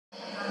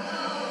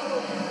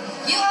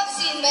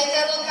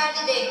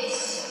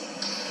candidates.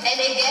 And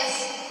I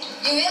guess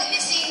you will be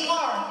seeing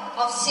more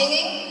of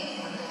singing,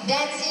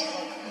 dancing,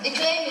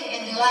 declaiming,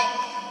 and the like.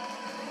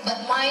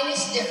 But mine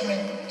is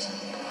different.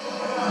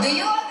 Do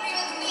you agree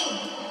with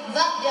me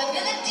that the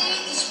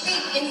ability to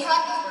speak in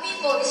front of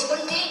people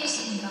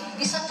spontaneously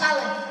is a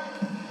talent?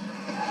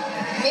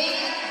 May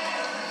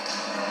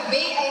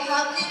I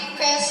humbly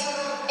request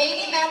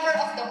any member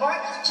of the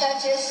Board of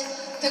Judges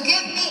to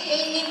give me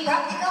any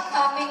practical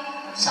topic,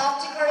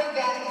 subject, or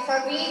event for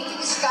me to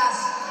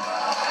discuss,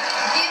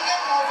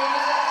 given our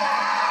limited time.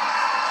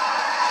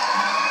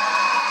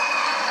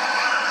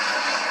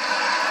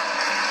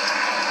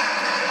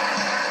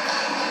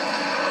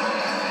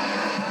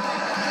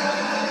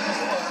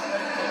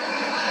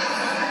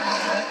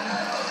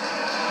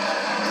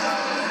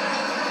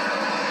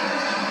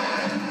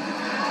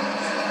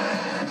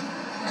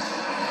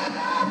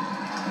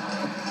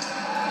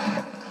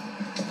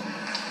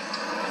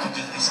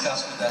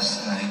 Discuss with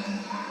us tonight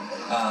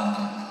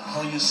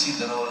how you see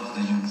the role of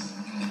the youth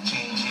in the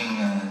changing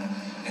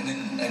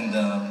and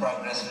the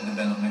progress and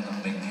development of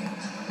Benguet.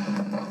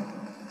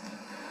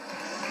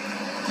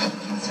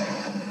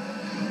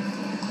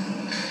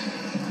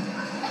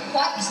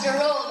 What is the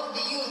role of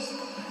the youth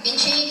in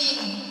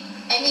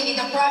in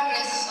the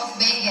progress of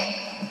Benguet?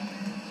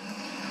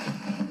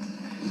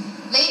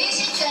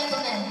 Ladies and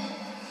gentlemen,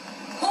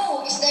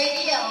 who is the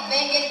ideal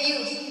Benguet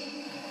youth?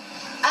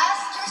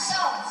 Ask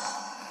yourselves,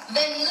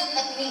 then look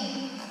at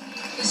me,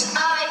 because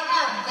I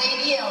am the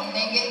ideal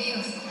Benguet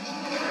youth.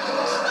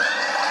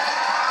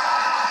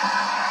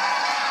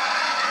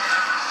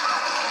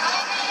 I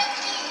may not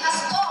be as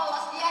tall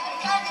as the other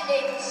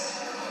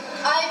candidates.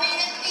 I may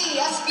not be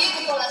as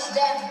beautiful as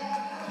them.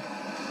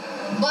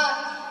 But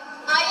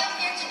I am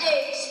here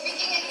today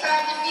speaking in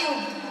front of you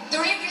to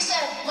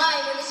represent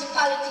my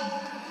municipality,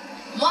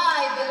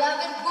 my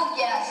beloved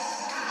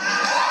Buguias.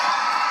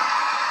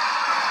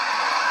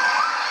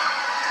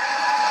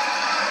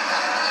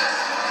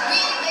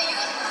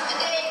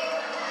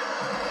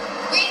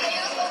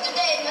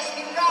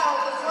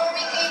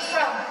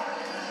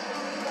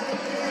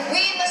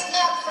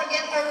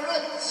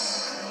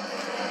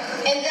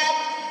 And that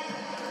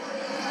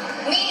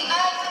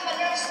I am a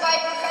nurse by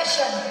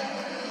profession,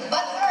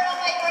 but where am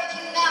I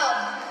working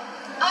now?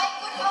 I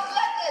could have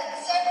landed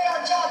several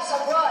jobs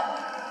abroad,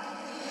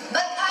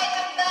 but I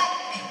am back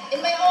in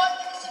my own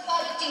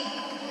municipality,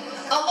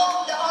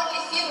 among the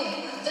only few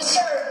to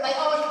serve my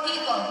own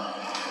people.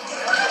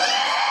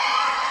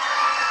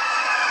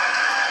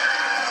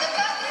 The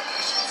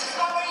contributions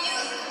of our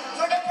youth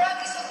for the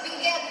progress of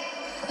Benguet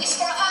is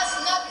for us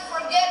not to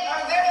forget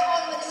our very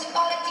own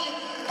municipality,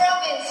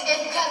 province,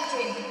 and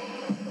country.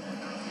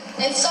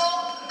 And so,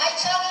 I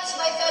challenge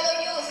my fellow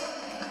youth,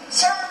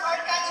 serve our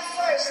country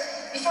first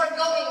before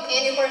going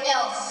anywhere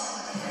else.